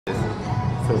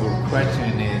So the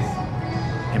question is,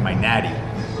 am I natty?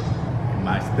 Am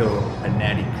I still a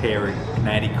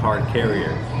natty card carrier?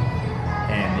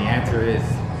 And the answer is...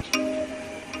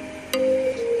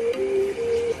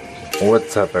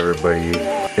 What's up, everybody?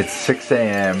 It's 6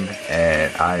 a.m.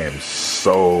 and I am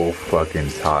so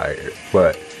fucking tired.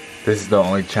 But this is the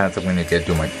only chance I'm gonna get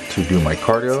to do my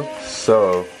cardio.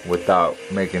 So without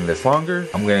making this longer,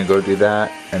 I'm gonna go do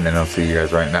that, and then I'll see you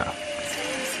guys right now.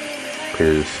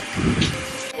 Peace.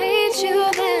 Hate you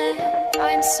then,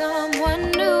 find someone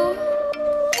new.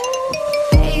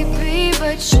 Baby,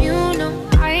 but you know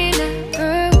I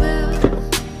never will.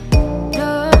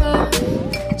 No,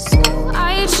 so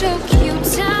I choke you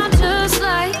down just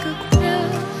like a pill.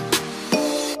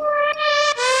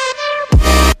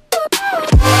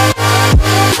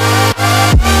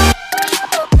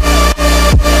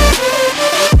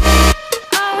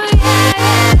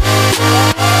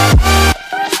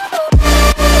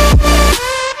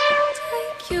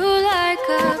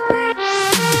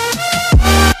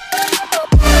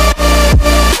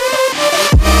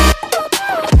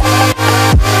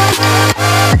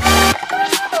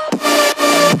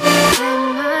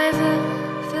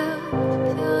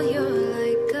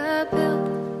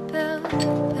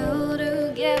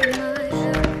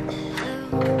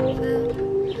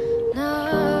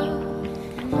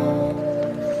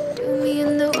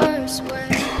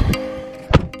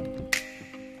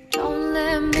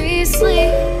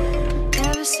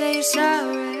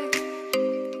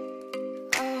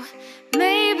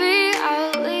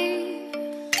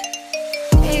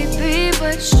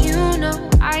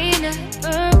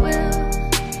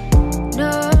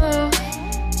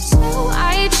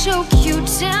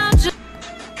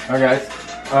 Alright guys,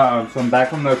 so I'm back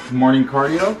from the morning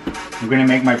cardio. I'm gonna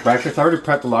make my breakfast. I already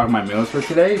prepped a lot of my meals for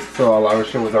today, so a lot of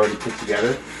shit was already put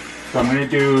together. So I'm gonna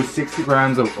do 60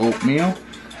 grams of oatmeal.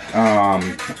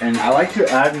 And I like to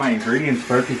add my ingredients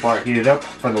first before I heat it up.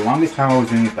 For the longest time I was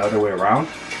doing it the other way around,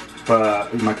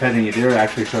 but my cousin Yadira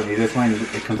actually showed me this one and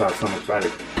it comes out so much better.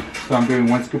 So I'm doing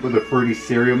 1 scoop of the fruity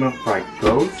cereal milk like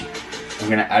those. I'm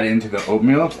gonna add it into the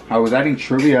oatmeal. I was adding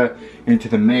Truvia into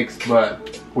the mix,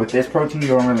 but with this protein you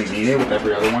don't really need it with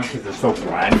every other one because they're so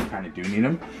bland, you kind of do need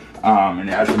them. And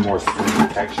it adds a more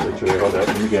smooth texture to it. Hold up,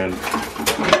 let me get it.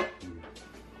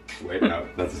 Wait, no,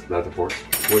 that's a fork.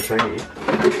 Which I need. A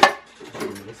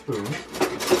spoon. Where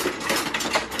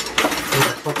the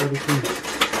fuck are these spoons?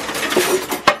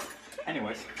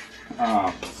 Anyways,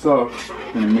 so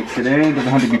I'm gonna mix it in. It doesn't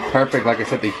have to be perfect. Like I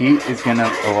said, the heat is gonna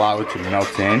allow it to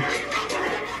melt in.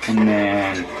 And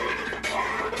then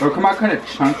it'll come out kind of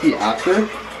chunky after,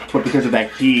 but because of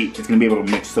that heat, it's gonna be able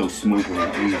to mix so smoothly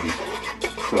and easy.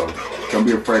 So don't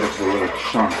be afraid of the little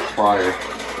chunk prior.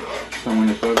 So I'm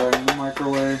gonna throw that in the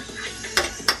microwave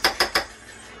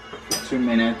for 2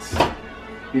 minutes.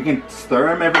 You can stir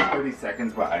them every 30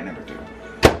 seconds, but I never do.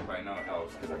 But I know it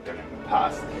helps because I've done it in the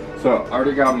past. So I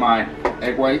already got my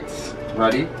egg whites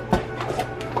ready.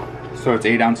 So it's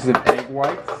 8 ounces of egg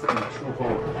whites and 2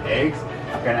 whole eggs.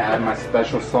 I'm gonna add my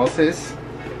special sauces.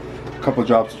 A couple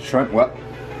drops of shrimp. What?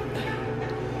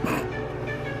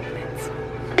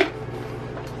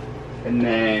 And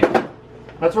then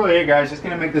that's really it, guys. Just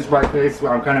gonna make this breakfast.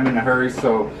 I'm kind of in a hurry,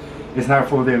 so it's not a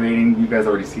full day of eating. You guys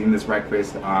already seen this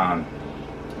breakfast. I'm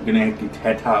gonna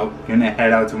head out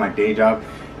to my day job,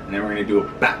 and then we're gonna do a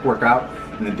back workout,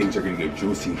 and then things are gonna get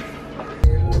juicy.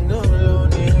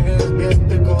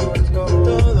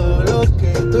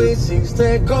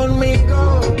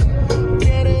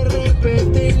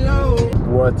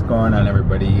 What's going on,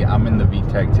 everybody? I'm in the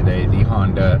VTEC today, the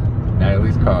Honda,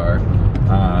 Natalie's car.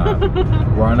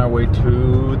 We're on our way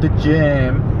to the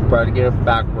gym. About to get a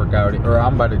back workout, or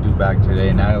I'm about to do back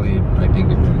today. Natalie, I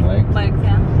think, is doing legs. Legs,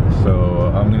 yeah.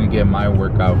 So I'm gonna get my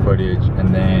workout footage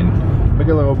and then make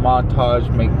a little montage,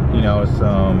 make, you know,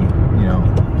 some, you know,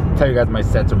 tell you guys my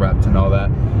sets and reps and all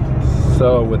that.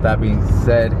 So with that being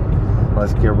said,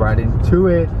 let's get right into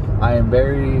it. I am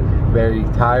very, very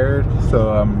tired,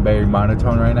 so I'm very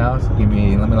monotone right now. So let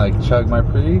me like chug my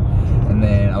pre, and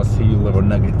then I'll see you little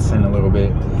nuggets in a little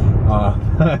bit.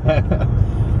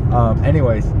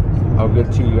 Anyways, I'll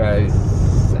get to you guys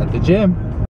at the gym.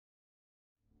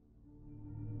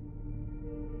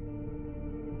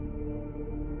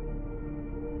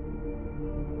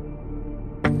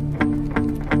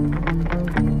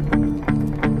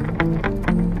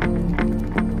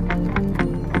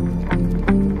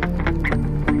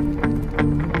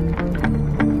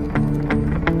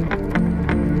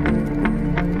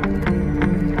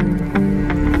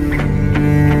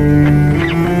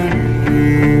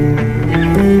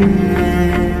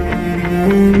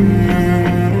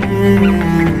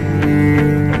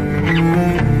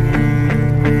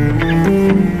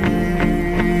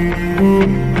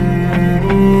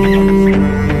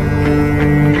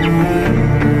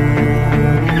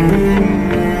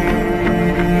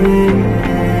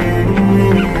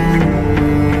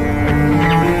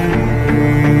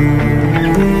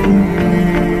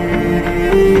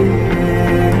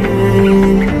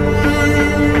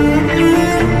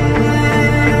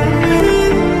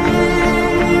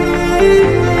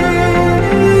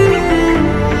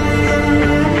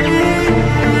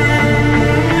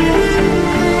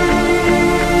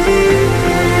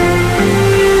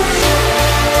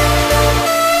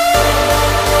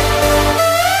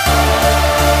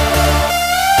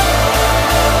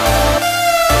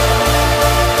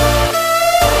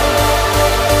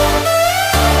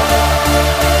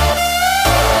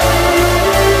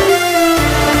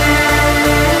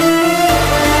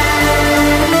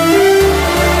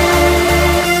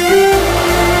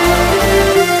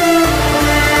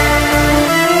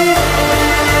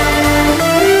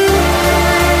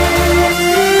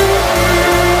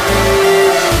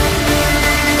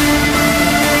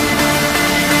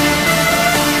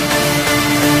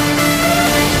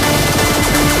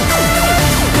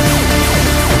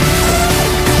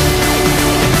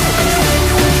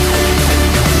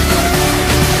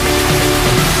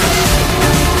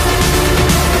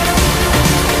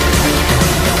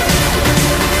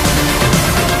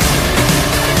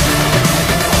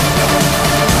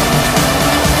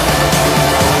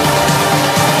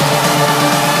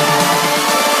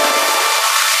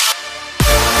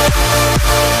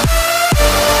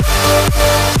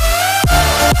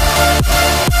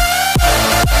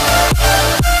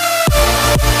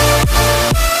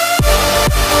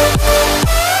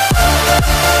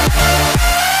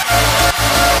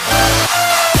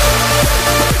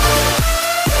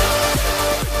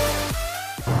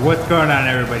 going on,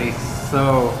 everybody?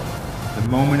 So, the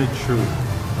moment of truth,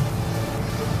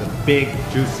 the big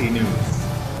juicy news,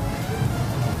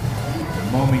 the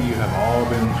moment you have all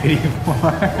been waiting for.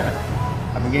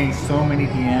 I've been getting so many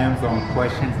DMs on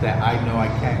questions that I know I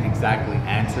can't exactly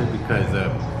answer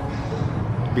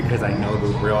because I know the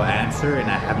real answer and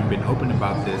I haven't been open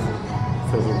about this.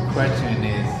 So the question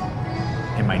is,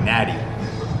 am I natty?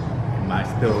 Am I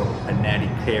still a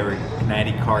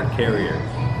natty card carrier?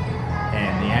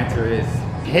 And the answer is,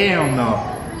 hell no.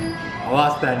 I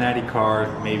lost that natty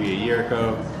card maybe a year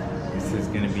ago. This is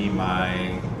gonna be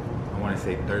my, I wanna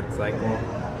say, third cycle.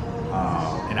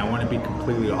 And I wanna be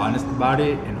completely honest about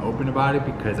it and open about it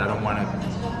because I don't wanna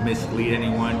mislead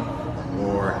anyone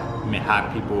or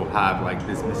have people have like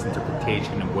this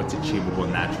misinterpretation of what's achievable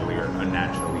naturally or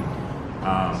unnaturally.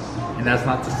 And that's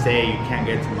not to say you can't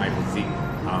get to my physique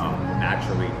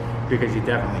naturally, because you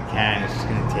definitely can. It's just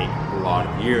gonna take a lot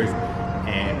of years.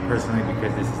 And personally,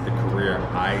 because this is the career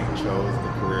I chose,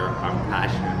 the career I'm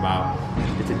passionate about,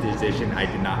 it's a decision I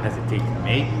did not hesitate to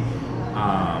make.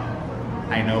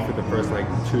 I know for the first like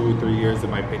 2-3 years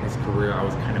of my fitness career, I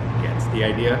was kind of against the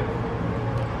idea,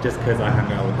 just because I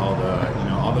hung out with all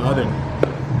the other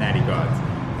natty gods.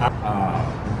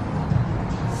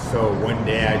 So one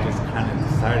day I just kind of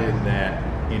decided that,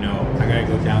 I gotta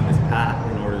go down this path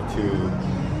in order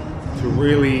to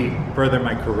really further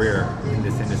my career in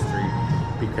this industry.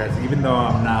 Because even though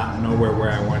I'm not nowhere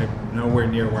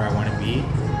near where I want to be,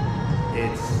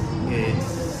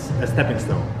 it's a stepping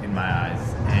stone in my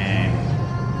eyes, and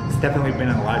it's definitely been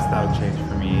a lifestyle change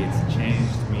for me. It's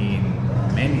changed me in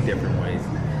many different ways.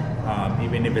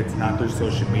 Even if it's not through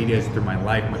social media, it's through my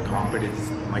life. My confidence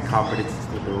is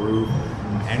through the roof.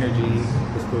 My energy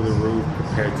is through the roof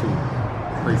compared to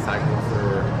pre-cycles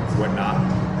or whatnot.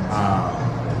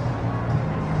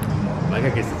 Like, I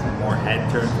guess it's more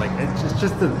head turns. Like, it's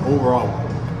just an overall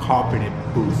confident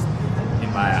boost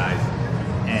in my eyes,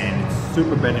 and it's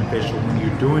super beneficial when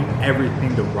you're doing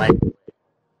everything the right way.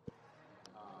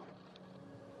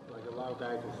 Like, a lot of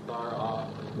guys will start off,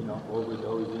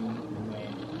 overdosing and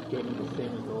then getting the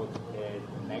same results as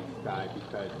the next guy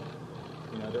because,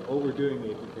 they're overdoing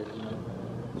it because,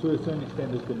 to a certain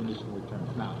extent, there's diminishing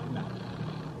returns. Now,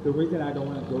 the reason I don't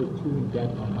want to go too in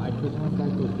depth on my personal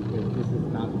cycle is because this is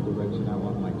not the direction I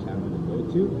want my channel to go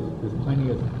to. There's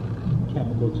plenty of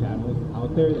chemical channels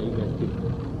out there that you guys can,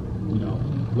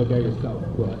 look at yourself,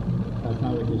 but that's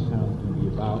not what this channel is going to be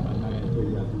about. I'm not going to tell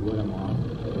you guys what I'm on,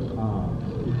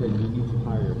 because you need to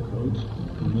hire a coach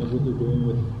who knows what they're doing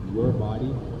with your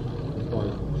body as far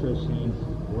as nutrition,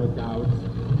 workouts,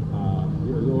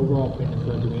 your overall fitness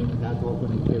regimen. That's all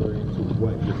going to tailor into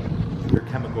what your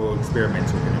chemical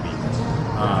experiments are going to be.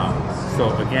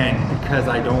 So again, because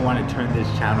I don't want to turn this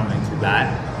channel into that,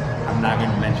 I'm not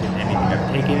going to mention anything I've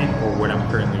taken in or what I'm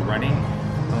currently running,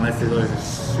 unless there's a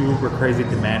super crazy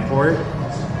demand for it.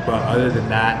 But other than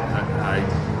that,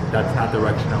 that's not the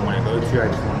direction I want to go to. I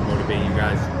just want to motivate you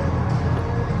guys,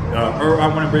 or I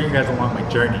want to bring you guys along my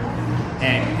journey.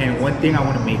 And one thing I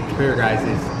want to make clear, guys,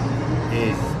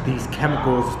 is these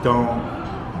chemicals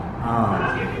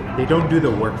they don't do the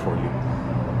work for you.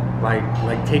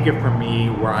 Like take it from me,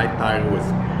 where I thought it was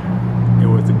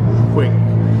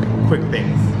quick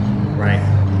things, right?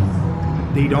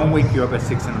 They don't wake you up at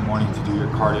 6 in the morning to do your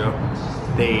cardio.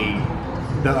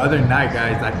 The other night,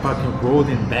 guys, I fucking rolled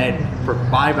in bed for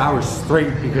 5 hours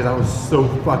straight because I was so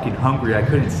fucking hungry I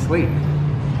couldn't sleep.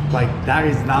 Like, that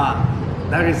is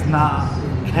not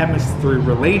chemistry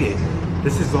related.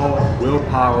 This is all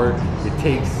willpower. It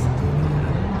takes,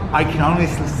 I can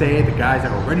honestly say, the guys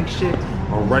that are running shit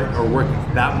are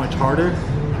working that much harder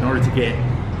in order to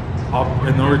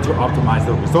optimize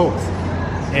the results.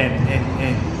 And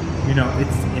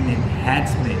it's an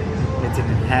enhancement. It's an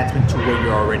enhancement to what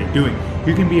you're already doing.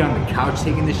 You can be on the couch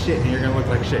taking this shit and you're gonna look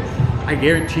like shit. I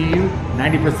guarantee you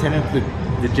 90% of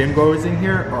the gym goers in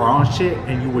here are on shit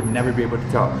and you would never be able to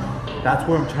tell. That's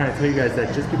what I'm trying to tell you guys,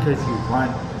 that just because you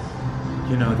run,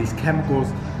 these chemicals,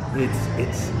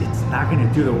 it's not gonna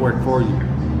do the work for you.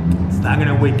 It's not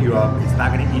gonna wake you up. It's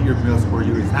not gonna eat your meals for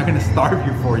you. It's not gonna starve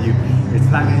you for you. It's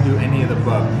not gonna do any of the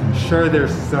above. Sure,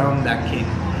 there's some that can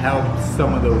help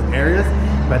some of those areas,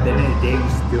 but at the end of the day, you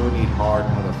still need hard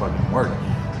motherfucking work.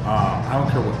 I don't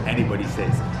care what anybody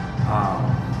says,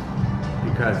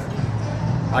 because,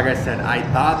 like I said, I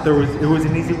thought it was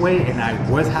an easy way, and I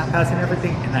was half-assing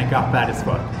everything, and I got fat as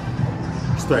fuck,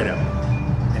 straight up.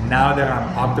 And now that I'm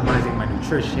optimizing my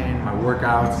nutrition, my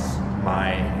workouts,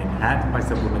 my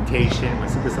supplementation, my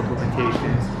super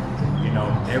supplementations,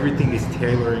 everything is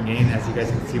tailoring in. As you guys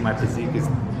can see, my physique is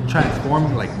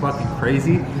transforming like fucking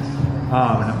crazy.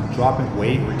 and I'm dropping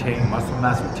weight, retaining muscle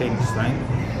mass, retaining strength.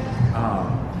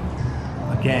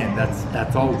 Again,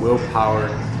 that's all willpower,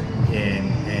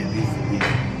 and these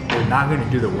we're not going to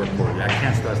do the work for you. I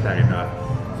can't stress that enough.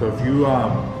 So if you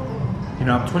you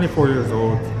know, I'm 24 years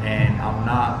old, and I'm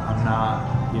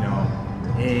not, you know,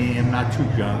 I'm not too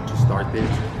young to start this.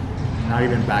 Not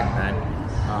even back then.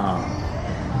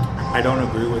 I don't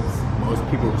agree with most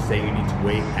people who say you need to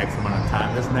wait X amount of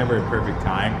time. That's never a perfect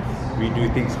time. If you do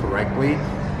things correctly,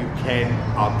 you can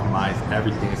optimize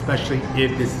everything, especially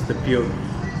if this is the field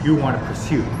you want to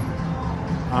pursue.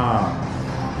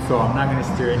 So I'm not going to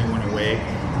steer anyone away,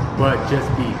 but just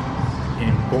be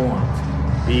informed.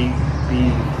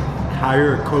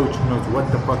 Hire a coach who knows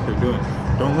what the fuck they're doing.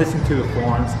 Don't listen to the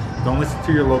forums. Don't listen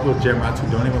to your local gym rats who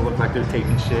don't even look like they're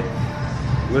taking shit.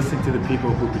 Listen to the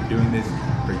people who've been doing this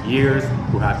for years,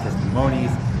 who have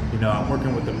testimonies. You know, I'm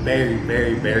working with a very,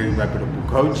 very, very reputable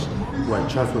coach who I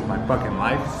trust with my fucking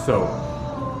life. So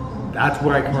that's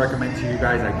what I can recommend to you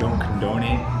guys. I don't condone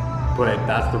it, but if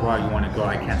that's the route you want to go,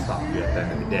 I can't stop you at the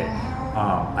end of the day.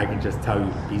 I can just tell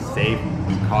you, be safe,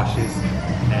 be cautious,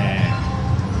 and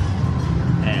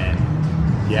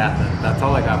yeah, that's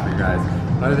all I got for you guys.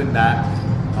 Other than that,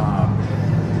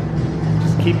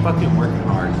 just keep fucking working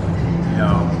hard. You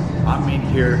know, I'm in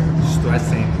here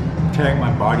stressing, tearing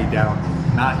my body down,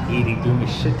 not eating, doing a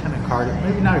shit ton of cardio.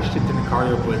 Maybe not a shit ton of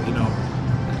cardio, but you know,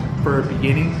 for a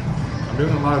beginning, I'm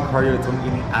doing a lot of cardio. It's only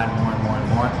going to add more and more and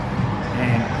more.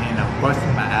 And I'm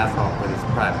busting my ass off for this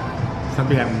prep.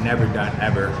 Something I've never done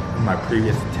ever in my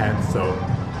previous attempts. So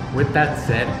with that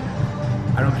said,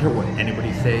 I don't care what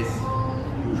anybody says.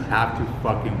 You have to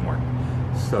fucking work.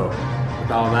 So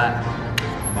with all that,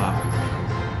 I'm out.